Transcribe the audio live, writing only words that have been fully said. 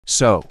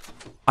So,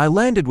 I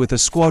landed with a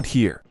squad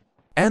here.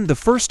 And the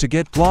first to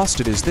get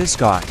blasted is this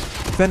guy.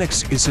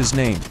 Phoenix is his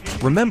name.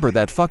 Remember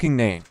that fucking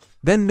name.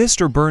 Then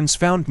Mr. Burns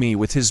found me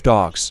with his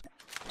dogs.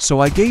 So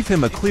I gave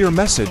him a clear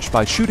message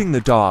by shooting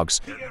the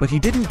dogs, but he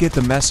didn't get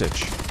the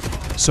message.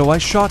 So I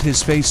shot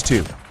his face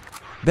too.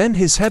 Then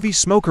his heavy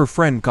smoker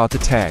friend got the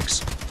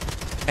tags.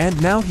 And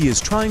now he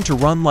is trying to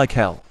run like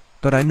hell.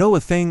 But I know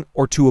a thing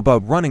or two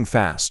about running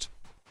fast.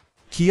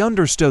 He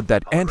understood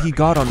that and he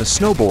got on the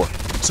snowboard,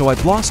 so I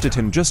blasted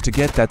him just to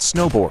get that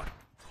snowboard.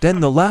 Then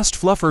the last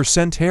fluffer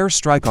sent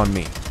airstrike on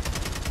me.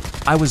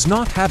 I was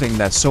not having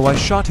that, so I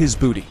shot his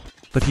booty.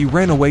 But he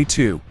ran away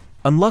too.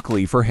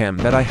 Unluckily for him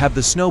that I have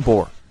the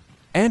snowboard.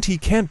 And he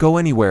can't go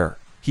anywhere,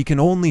 he can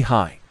only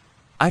hide.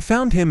 I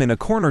found him in a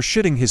corner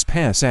shitting his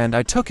pants and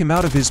I took him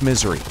out of his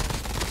misery.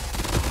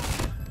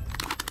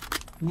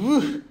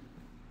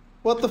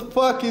 What the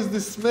fuck is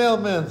this smell,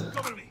 man?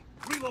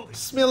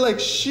 Smell like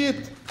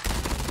shit.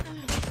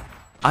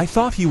 I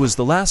thought he was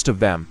the last of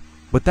them,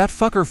 but that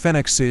fucker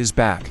Phoenix is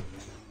back.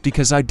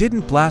 Because I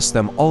didn't blast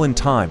them all in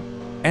time,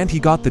 and he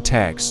got the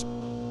tags.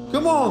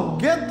 Come on,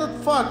 get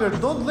that fucker,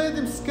 don't let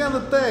him scan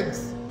the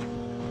tags.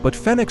 But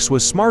Phoenix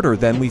was smarter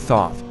than we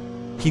thought.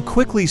 He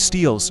quickly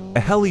steals a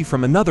heli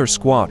from another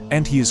squad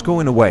and he is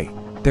going away.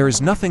 There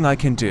is nothing I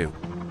can do.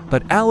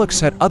 But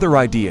Alex had other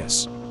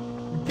ideas.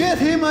 Get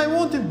him, I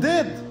want him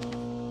dead.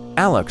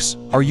 Alex,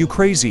 are you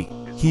crazy?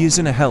 He is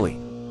in a heli.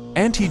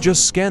 And he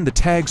just scanned the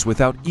tags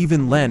without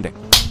even landing.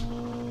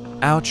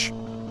 Ouch.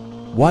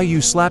 Why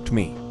you slapped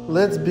me?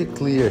 Let's be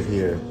clear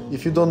here.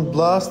 If you don't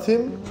blast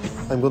him,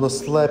 I'm gonna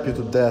slap you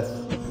to death.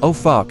 Oh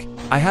fuck,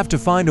 I have to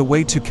find a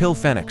way to kill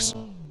Phoenix.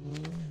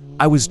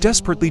 I was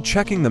desperately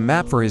checking the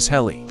map for his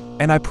heli,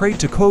 and I prayed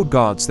to code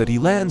gods that he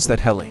lands that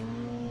heli.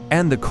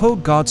 And the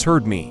code gods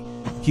heard me.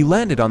 He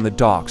landed on the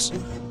docks.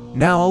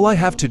 Now all I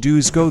have to do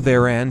is go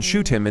there and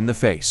shoot him in the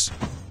face.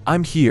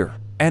 I'm here,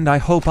 and I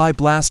hope I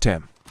blast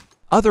him.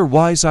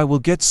 Otherwise I will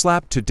get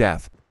slapped to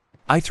death.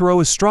 I throw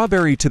a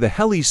strawberry to the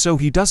heli so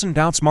he doesn't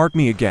outsmart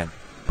me again,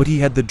 but he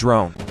had the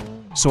drone.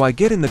 So I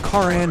get in the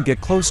car and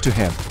get close to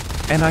him,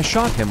 and I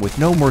shot him with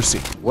no mercy.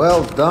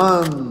 Well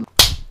done.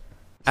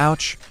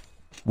 Ouch.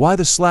 Why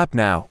the slap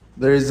now?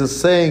 There is a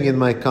saying in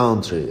my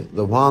country,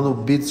 the one who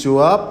beats you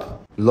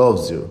up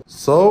loves you.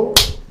 So,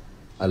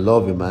 I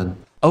love you, man.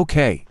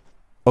 Okay.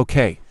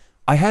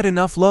 I had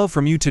enough love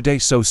from you today,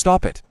 so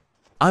stop it.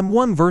 I'm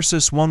 1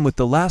 versus 1 with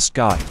the last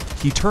guy.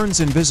 He turns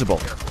invisible,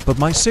 but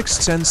my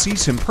sixth sense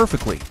sees him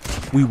perfectly.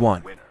 We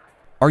won.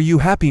 Are you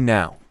happy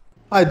now?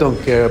 I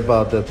don't care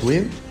about that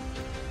win.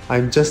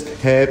 I'm just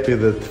happy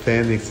that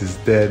Phoenix is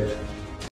dead.